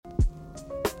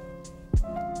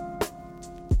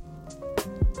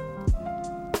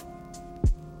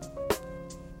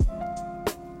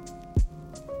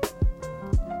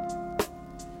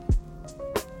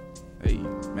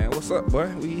What's up,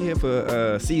 boy? We here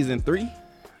for season 3.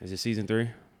 Is it season 3? I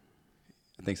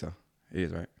think so. It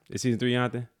is, right? It's season 3,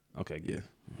 Jonathan? Okay, good.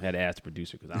 Yeah. Had to ask the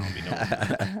producer because I don't be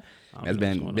knowing.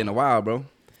 It's been a while, bro.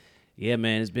 Yeah,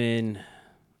 man. It's been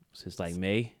since like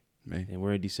May. And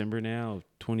we're in December now of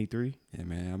 23. Yeah,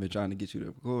 man. I've been trying to get you to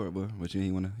record, but you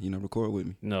ain't want to, record with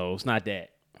me. No, it's not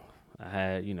that. I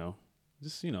had, I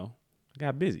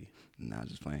got busy. Nah,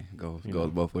 just playing.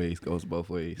 Goes both ways. Goes both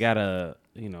ways. Got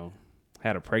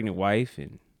had a pregnant wife,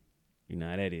 and you know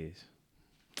how that is.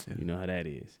 Yeah. You know how that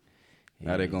is. And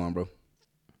how that going, bro?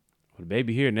 Well, the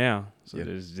baby here now, so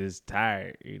it's just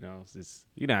tired. It's just,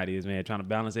 you know how it is, man. Trying to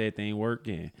balance everything, work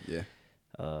and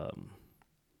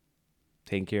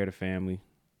taking care of the family.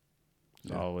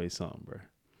 It's always something, bro.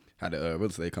 How the real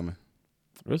estate coming?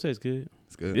 Real estate's good.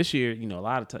 It's good. This year, a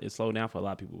lot of time it slowed down for a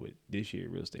lot of people. But this year,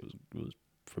 real estate was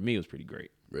for me, it was pretty great.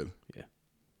 Really?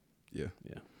 Yeah.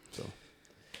 So,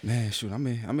 man, shoot,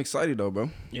 I'm excited though, bro.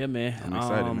 Yeah, man. I'm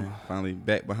excited, man. Finally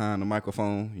back behind the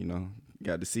microphone.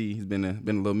 Got to see. It's been a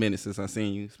little minute since I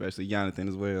seen you, especially Jonathan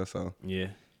as well. So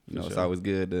it's always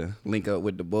good to link up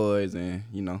with the boys and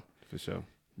for sure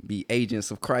be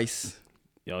agents of Christ.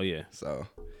 Oh yeah. So.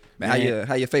 Man,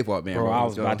 how your faith walk, man? Bro, I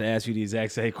was about to ask you the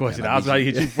exact same question. I was trying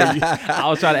to get you before you. I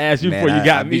was trying to ask you before you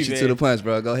got me. I beat you to the punch,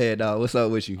 bro. Go ahead, dog. What's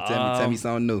up with you? Tell me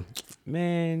something new.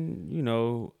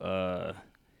 Man,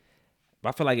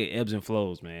 I feel like it ebbs and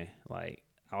flows, man. Like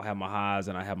I'll have my highs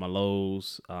and I have my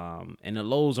lows. And the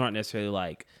lows aren't necessarily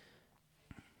like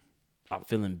I'm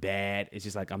feeling bad. It's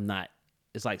just like I'm not.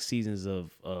 It's like seasons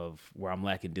of where I'm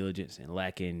lacking diligence and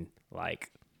lacking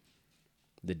like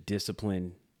the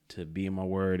discipline to be in my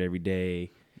word every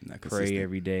day, pray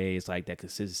every day. It's like that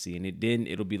consistency. And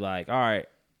it'll be like, all right,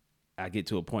 I get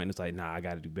to a point and it's like, nah, I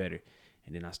got to do better.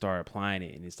 And then I start applying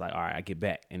it and it's like, all right, I get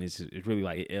back. And it's really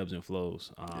like it ebbs and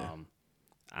flows.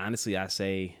 Honestly, I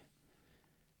say,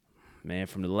 man,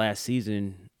 from the last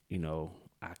season,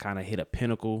 I kind of hit a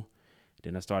pinnacle.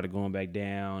 Then I started going back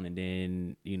down and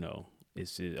then, it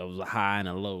was a high and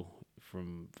a low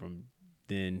from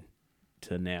then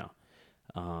to now.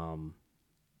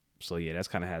 So yeah, that's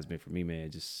kind of how it's been for me,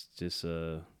 man. Just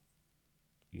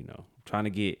trying to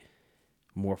get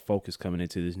more focus coming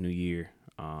into this new year.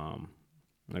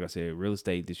 Like I said, real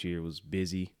estate this year was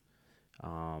busy.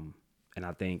 And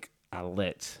I think I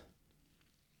let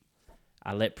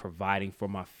providing for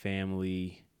my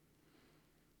family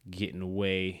get in the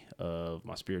way of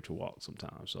my spiritual walk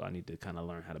sometimes. So I need to kind of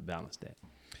learn how to balance that.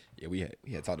 Yeah, we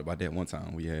had talked about that one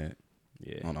time. I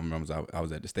don't remember. I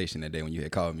was at the station that day when you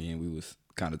had called me, and we was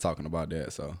kind of talking about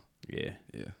that. So yeah,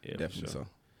 definitely. Sure. So,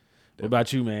 what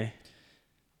about you, man?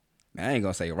 I ain't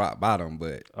gonna say rock bottom,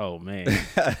 but oh man,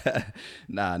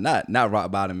 nah, not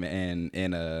rock bottom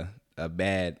in a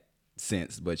bad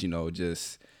sense, but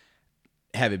just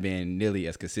haven't been nearly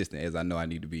as consistent as I know I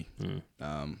need to be.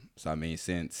 So I mean,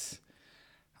 since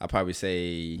I probably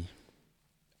say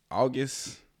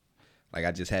August. Like,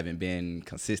 I just haven't been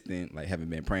consistent, like, haven't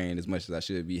been praying as much as I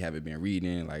should be, haven't been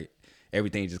reading. Like,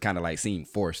 everything just kind of, like, seemed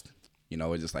forced.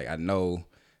 It's just like, I know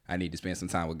I need to spend some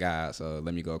time with God, so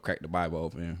let me go crack the Bible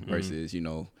open versus,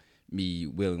 me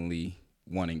willingly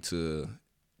wanting to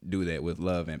do that with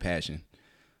love and passion.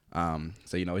 So,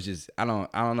 it's just, I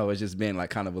don't know, it's just been, like,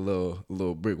 kind of a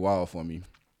little brick wall for me.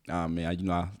 And,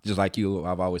 just like you,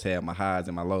 I've always had my highs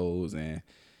and my lows, and,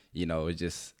 it's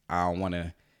just, I don't want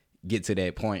to get to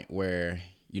that point where,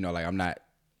 like I'm not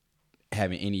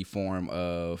having any form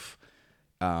of,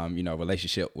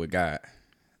 relationship with God.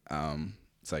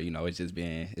 So, it's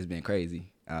been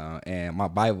crazy. And my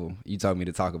Bible, you told me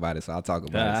to talk about it, so I'll talk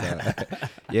about it. So,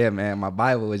 yeah, man, my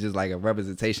Bible is just like a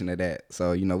representation of that.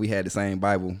 So, we had the same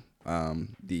Bible,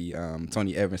 the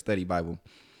Tony Evans Study Bible.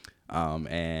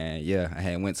 And yeah, I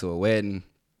had went to a wedding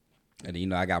and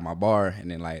then, I got my bar and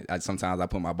then like, sometimes I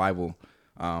put my Bible,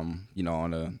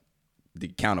 on the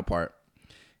counterpart,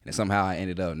 and somehow I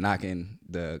ended up knocking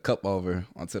the cup over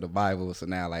onto the Bible. So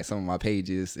now, like, some of my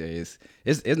pages it's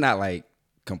not like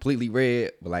completely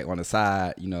red, but like on the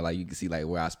side, like you can see like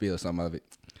where I spilled some of it.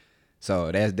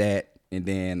 So that's that. And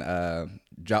then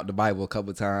dropped the Bible a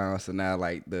couple times. So now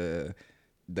like the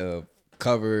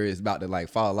cover is about to like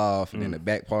fall off, and then the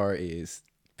back part is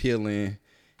peeling.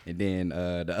 And then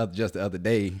the other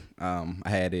day, I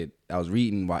was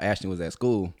reading while Ashton was at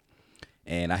school.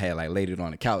 And I had like laid it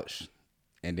on the couch,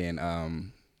 and then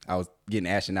I was getting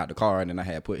Ashton out the car, and then I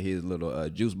had put his little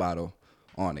juice bottle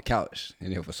on the couch,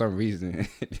 and then for some reason,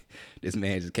 this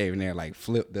man just came in there and like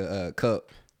flipped the cup,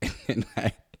 and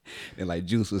like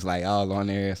juice was like all on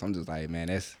there. So I'm just like, man,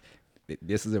 this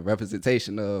is a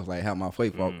representation of like how my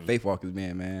faith walk has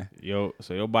been, man.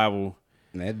 So your Bible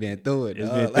Man, it's been through it. It's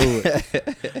been through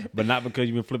it. But not because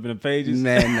you've been flipping the pages?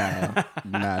 Man,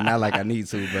 nah, not like I need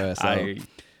to, bro. So,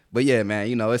 but yeah, man,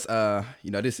 you know, it's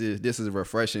you know, this is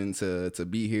refreshing to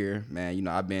be here, man. You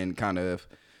know, I've been kind of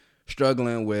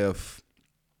struggling with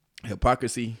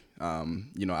hypocrisy.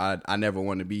 You know, I never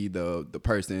want to be the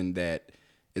person that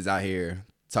is out here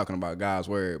talking about God's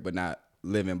word but not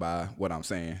living by what I'm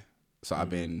saying. So I've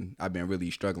been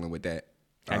really struggling with that.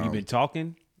 Have you been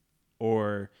talking?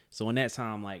 Or so in that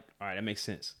time, like, all right, that makes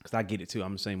sense because I get it too.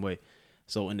 I'm the same way.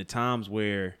 So in the times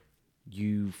where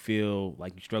you feel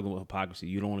like you struggle with hypocrisy,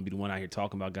 you don't want to be the one out here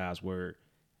talking about God's word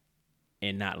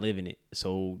and not living it.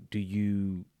 So do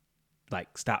you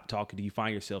like stop talking? Do you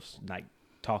find yourself like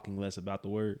talking less about the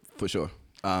word? For sure.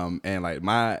 And like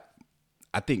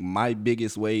I think my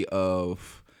biggest way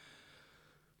of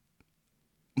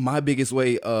I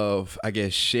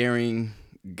guess sharing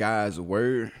God's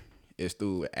word is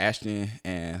through Ashton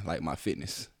and like my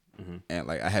fitness. And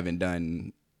like I haven't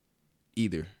done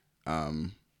either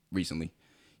recently.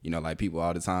 You know, like people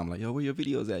all the time like, yo, where your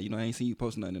videos at? You know, I ain't seen you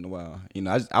post nothing in a while. You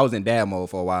know, I was in dad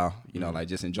mode for a while, you know, like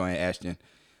just enjoying Ashton.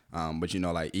 But you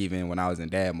know, like even when I was in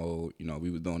dad mode, you know, we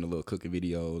was doing the little cooking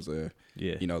videos or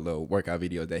you know, little workout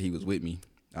videos that he was with me.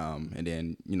 And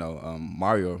then, you know,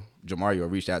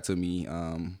 Jamario reached out to me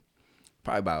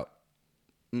probably about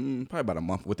a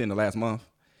month, within the last month.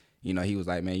 You know, he was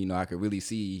like, man, you know, I could really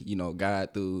see, you know,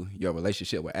 God through your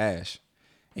relationship with Ash.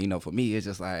 And, you know, for me, it's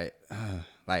just like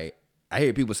I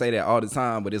hear people say that all the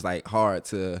time, but it's like hard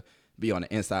to be on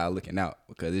the inside looking out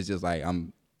because it's just like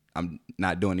I'm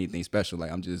not doing anything special.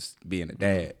 Like I'm just being a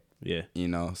dad. Yeah. You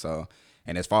know, so,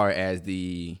 and as far as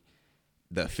the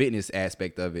fitness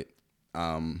aspect of it,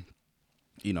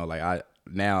 you know, like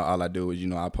now all I do is, you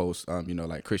know, I post, you know,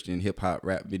 like Christian hip hop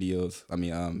rap videos. I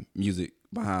mean, music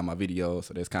behind my videos.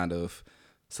 So that's kind of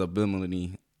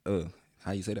subliminally,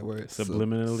 how you say that word?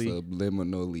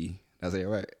 Subliminally. Did I say it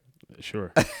right?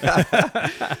 Sure.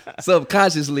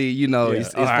 Subconsciously, you know, Yeah.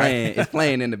 it's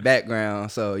playing in the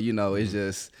background. So, you know, it's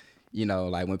just, you know,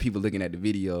 like when people looking at the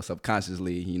video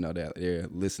subconsciously, you know, that they're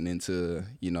listening to,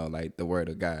 you know, like the word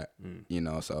of God, you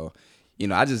know. So, you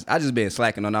know, I just been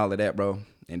slacking on all of that, bro.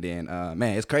 And then,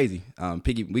 man, it's crazy.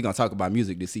 Piggy, we gonna talk about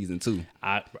music this season too.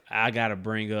 I gotta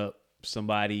bring up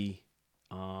somebody,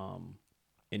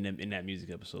 in that music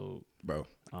episode, bro.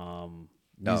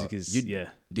 Music is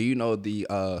Do you know the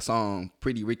song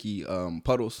Pretty Ricky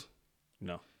Puddles?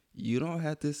 No. You don't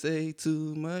have to say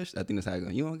too much. I think that's how it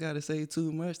goes. You don't gotta say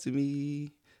too much to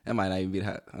me. That might not even be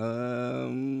that.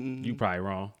 You probably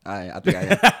wrong. I think I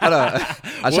am. Hold on.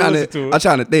 I'm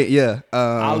trying to think. Yeah.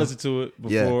 I'll listen to it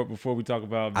before we talk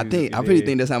about music. I pretty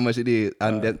think that's how much it is.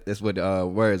 That's what the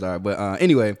words are. But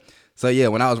anyway, so yeah,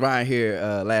 when I was riding here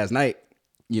last night,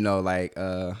 you know, like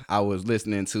I was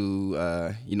listening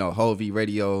to you know, Hovey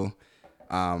radio,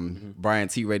 Brian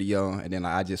T radio, and then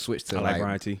I just switched to I like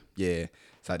Brian T. Yeah.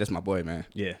 So that's my boy, man.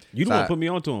 Yeah. You the one put me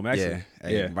onto him, actually.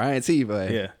 Yeah. Brian T,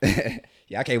 but yeah.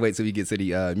 Yeah, I can't wait till we get to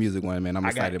the music one, man. I'm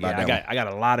excited about that one. I got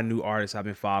a lot of new artists I've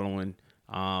been following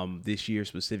this year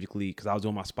specifically because I was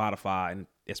doing my Spotify, and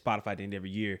at Spotify at the end of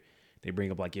every year, they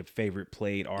bring up like your favorite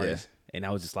played artist. Yeah. And I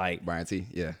was just like Brian T.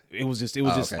 Yeah. It was just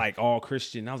like all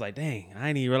Christian. I was like, dang, I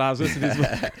didn't even realize I was listening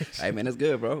to this. Hey man, that's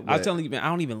good, bro. I was telling you, man, I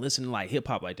don't even listen to like hip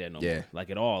hop like that no more. Like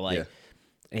at all. Like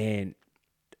and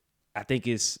I think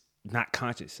it's not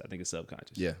conscious. I think it's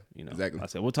subconscious. Yeah. You know. Exactly. I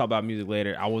said we'll talk about music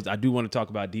later. I do want to talk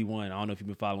about D1. I don't know if you've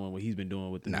been following what he's been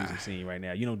doing with the music scene right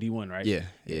now. You know D1, right? Yeah.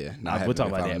 Yeah. We'll talk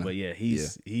about that. But yeah,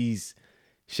 he's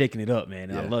shaking it up, man.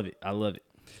 And I love it.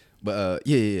 But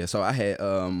yeah. So I had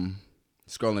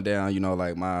scrolling down, you know,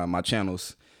 like my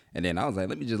channels, and then I was like,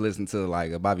 let me just listen to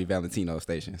like a Bobby Valentino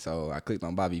station. So I clicked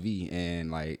on Bobby V,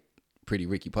 and like Pretty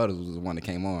Ricky Puddles was the one that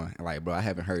came on. And like, bro, I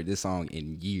haven't heard this song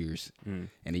in years. And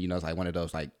then, you know, it's like one of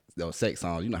those like those sex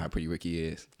songs. You know how Pretty Ricky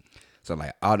is. So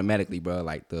like automatically, bro,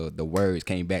 like the words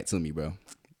came back to me, bro.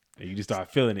 And you just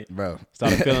started feeling it, bro.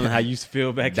 Started feeling how you used to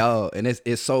feel back then. Dog, and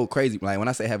it's so crazy. Like when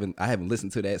I say I haven't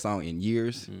listened to that song in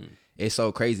years. It's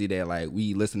so crazy that like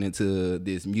we listening to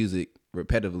this music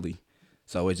repetitively,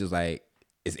 so it's just like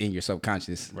it's in your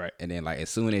subconscious, right? And then like as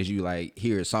soon as you like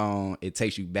hear a song, it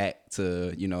takes you back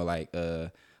to, you know, like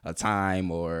a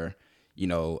time or, you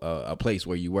know, a place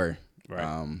where you were,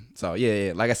 right? So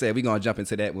yeah, like I said, we're gonna jump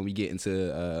into that when we get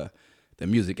into the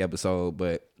music episode.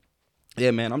 But yeah,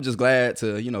 man, I'm just glad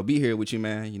to, you know, be here with you,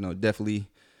 man. You know, definitely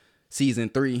season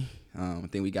 3. I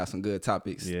think we got some good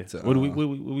topics. Yeah. What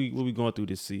we going through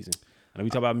this season? I know we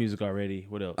talked about music already.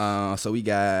 What else? So we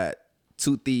got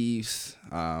Two Thieves.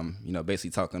 You know, basically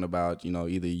talking about, you know,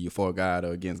 either you're for God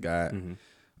or against God.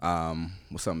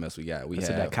 What's something else we got? It's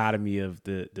a dichotomy of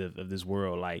of this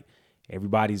world. Like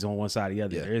everybody's on one side or the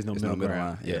other. Yeah, there is no middle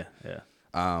ground. Yeah.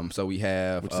 Yeah. So we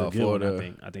have which is a good Florida.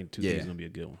 one, I think Tuesday is gonna be a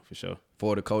good one for sure.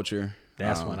 Florida culture.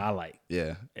 That's one I like.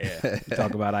 Yeah. Yeah. We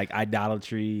talk about like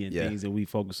idolatry and Yeah. things that we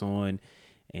focus on,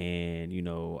 and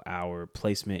our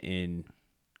placement in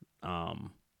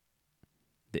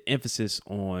the emphasis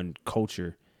on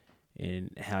culture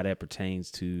and how that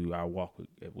pertains to our walk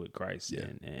with Christ. Yeah.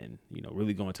 And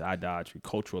really going to idolatry,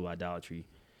 cultural idolatry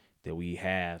that we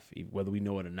have, whether we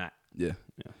know it or not. Yeah.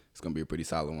 It's gonna be a pretty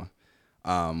solid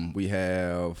one. We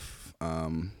have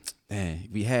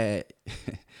we had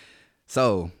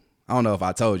so I don't know if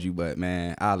I told you, but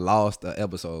man, I lost an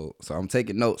episode. So I'm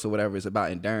taking notes or whatever. It's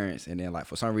about endurance, and then like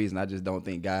for some reason I just don't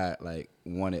think God like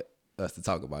wanted us to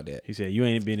talk about that. He said you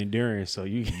ain't been enduring, so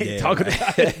you can't talk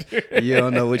about it. You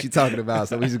don't know what you're talking about.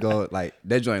 So we just go like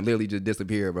that joint literally just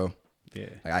disappeared, bro. Yeah.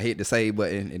 Like I hit the save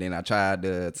button and then I tried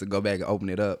to go back and open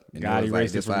it up. And God it was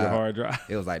erased like, it from your hard drive.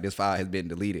 It was like this file has been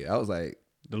deleted. I was like,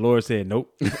 the Lord said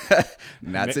nope.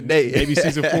 not today. Maybe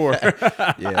season 4.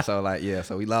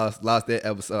 So we lost that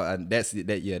episode.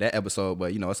 That episode,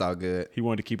 but it's all good. He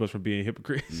wanted to keep us from being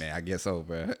hypocrites. Man, I guess so,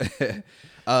 bro.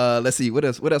 Let's see what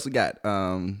else we got.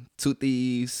 Two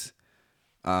Thieves,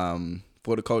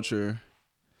 for the culture,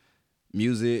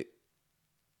 music.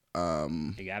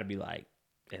 It got to be like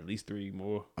at least 3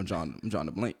 more. I'm drawing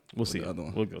the blank. We'll see. The other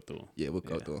one. We'll go through them. Yeah, we'll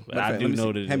go through them. But I do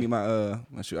know that. Hand me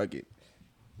my shoe. I get.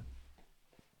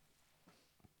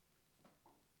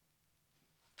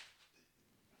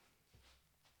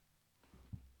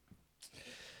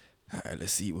 All right,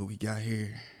 let's see what we got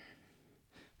here.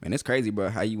 Man, it's crazy, bro.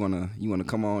 How you wanna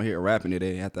come on here rapping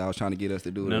today after I was trying to get us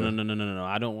to do it? No.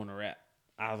 I don't want to rap.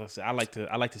 I like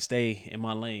to stay in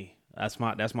my lane. That's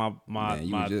my Man,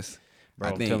 you my. just.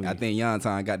 Bro, I think Young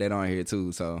Time got that on here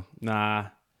too. So nah,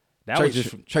 that church, was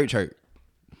just church hurt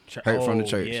from the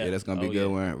church. Yeah, That's gonna be a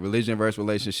good one. Religion versus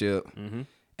relationship,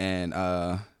 and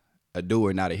a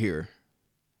doer, not a hearer.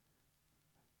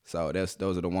 So those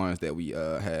are the ones that we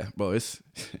have, bro. It's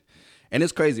and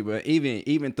it's crazy, bro.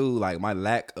 Even through like my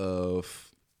lack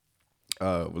of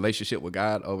relationship with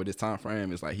God over this time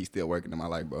frame, it's like He's still working in my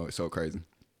life, bro. It's so crazy.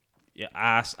 Yeah,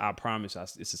 I promise.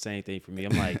 It's the same thing for me.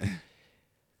 I'm like,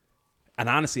 and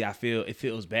honestly, I feel it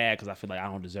feels bad because I feel like I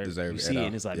don't deserve it. You see it,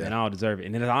 and it's like, man, I don't deserve it.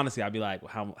 And then honestly, I'd be like,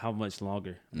 well, how much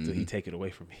longer until He take it away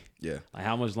from me? Yeah. Like,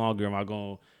 how much longer am I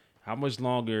going? How much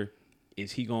longer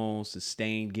is He going to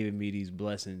sustain giving me these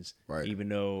blessings, right, even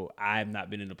though I've not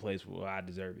been in a place where I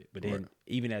deserve it? But then,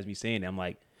 even as me saying that, I'm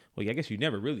like, well, I guess you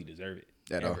never really deserve it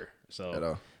at ever. all. So, at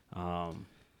all.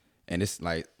 And it's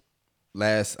like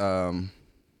last. I'm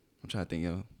trying to think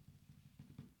of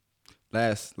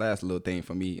last little thing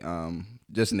for me.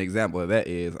 Just an example of that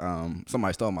is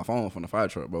somebody stole my phone from the fire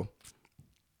truck, bro.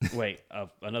 Wait,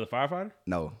 another firefighter?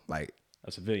 No, like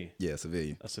a civilian. Yeah,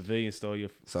 civilian. A civilian stole your.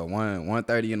 So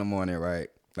 1:30 in the morning, right?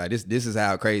 Like this is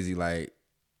how crazy like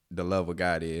the love of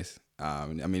God is. I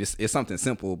mean it's something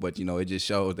simple, but it just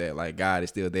shows that like God is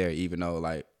still there, even though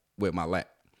like with my lack.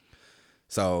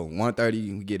 So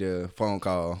 1:30 we get a phone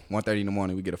call. 1:30 in the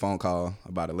morning we get a phone call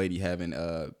about a lady having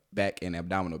back and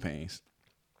abdominal pains.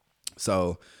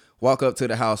 So walk up to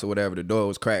the house or whatever. The door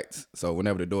was cracked. So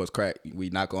whenever the door is cracked, we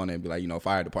knock on it and be like,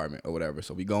 fire department or whatever.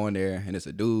 So we go in there and it's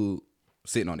a dude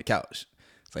sitting on the couch.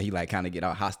 So he like kind of get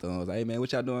all hostile. I was like, hey man,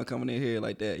 what y'all doing coming in here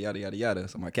like that? Yada yada yada.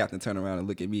 So my captain turned around and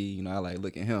look at me. I like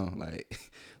look at him like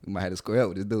we might have to square up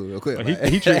with this dude real quick.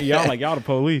 He treated y'all like y'all the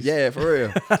police. Yeah, for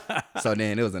real. So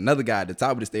then there was another guy at the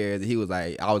top of the stairs and he was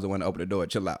like, I was the one to open the door,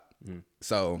 chill out.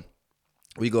 So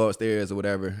we go upstairs or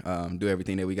whatever, do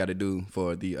everything that we got to do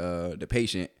for the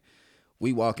patient.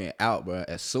 We walking out, bro.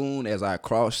 As soon as I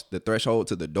crossed the threshold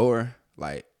to the door,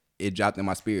 like it dropped in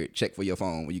my spirit. Check for your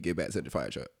phone when you get back to the fire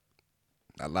truck.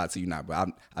 I lie to you not, bro.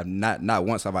 I'm not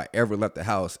once have I ever left the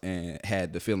house and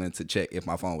had the feeling to check if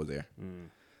my phone was there.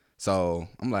 So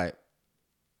I'm like,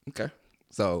 okay.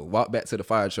 So walk back to the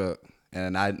fire truck,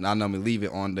 and I normally leave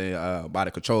it on the by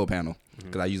the control panel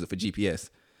because I use it for GPS.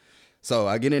 So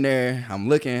I get in there, I'm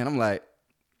looking, I'm like,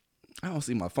 I don't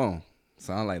see my phone.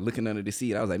 So I'm like looking under the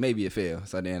seat. I was like, maybe it fell.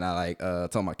 So then I like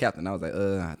told my captain, I was like,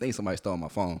 I think somebody stole my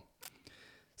phone.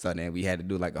 So then we had to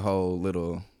do like a whole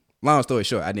little. Long story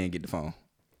short, I didn't get the phone.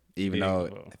 Even though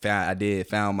I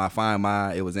found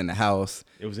my, it was in the house.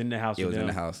 It was in the house. It was in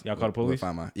the house. Y'all called the police?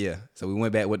 Yeah. So we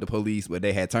went back with the police, but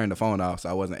they had turned the phone off, so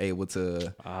I wasn't able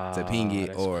to ping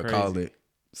it or call it.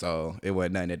 So it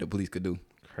wasn't nothing that the police could do.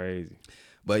 Crazy.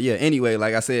 But yeah, anyway,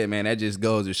 like I said, man, that just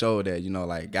goes to show that,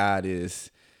 like God is,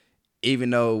 even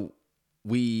though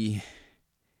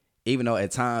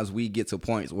at times we get to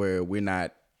points where we're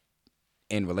not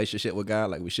in relationship with God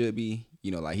like we should be,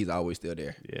 you know, like he's always still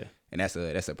there. Yeah. And that's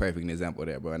a perfect example of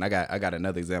that, bro. And I got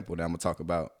another example that I'm gonna talk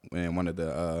about in one of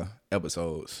the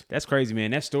episodes. That's crazy,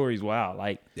 man. That story's wild.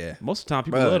 Like, Yeah. most of the time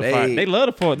people Bro, love the fire. They love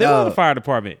the fire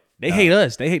department. They hate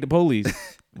us. They hate the police.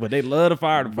 But they love the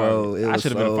fire department. Bro, I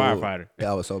should have been a firefighter.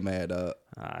 I was so mad, dog.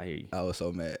 I hear you. I was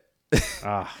so mad.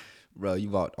 Ah, Bro, you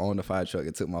walked on the fire truck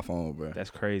and took my phone, bro. that's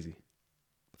crazy.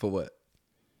 For what?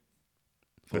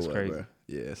 That's crazy. Bro?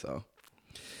 Yeah, so.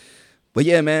 But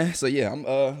yeah, man. So yeah, I'm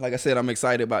like I said, I'm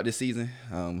excited about this season.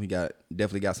 We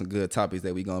definitely got some good topics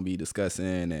that we gonna be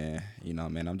discussing, and you know,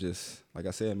 man, I'm just like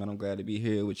I said, man, I'm glad to be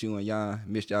here with you and y'all.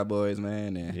 Missed y'all boys,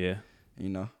 man, and Yeah. you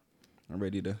know, I'm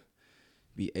ready to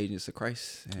be agents of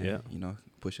Christ and you know,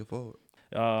 push it forward.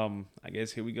 I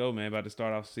guess here we go, man. About to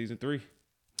start off season 3.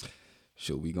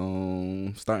 Should we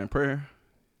go start in prayer?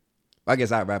 I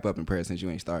guess I'd wrap up in prayer since you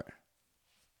ain't start.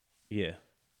 Yeah.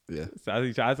 Yeah. So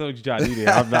I told you try to do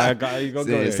that. I'm not you gonna go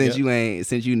there. Since you ain't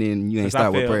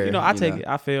start with prayer. You know, I take it.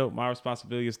 I failed my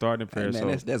responsibility of starting in prayer. Hey,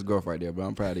 man, that's growth right there, bro.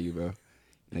 I'm proud of you, bro.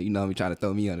 You know me trying to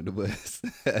throw me under the bus.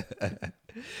 All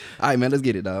right, man, let's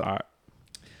get it, dog.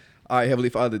 All right, Heavenly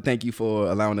Father, thank you for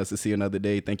allowing us to see another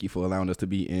day. Thank you for allowing us to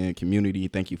be in community.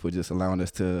 Thank you for just allowing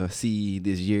us to see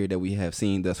this year that we have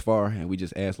seen thus far. And we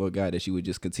just ask, Lord God, that you would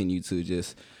just continue to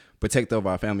just protect over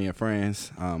our family and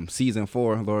friends. Season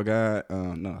 4, Lord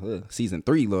God. Season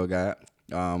 3, Lord God.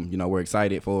 You know, we're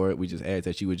excited for it. We just ask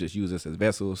that you would just use us as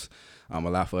vessels,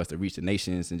 allow for us to reach the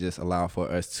nations, and just allow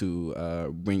for us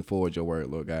to bring forward your word,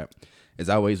 Lord God. As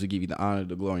always, we give you the honor,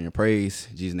 the glory, and praise.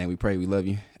 In Jesus' name we pray. We love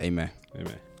you. Amen.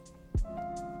 Amen.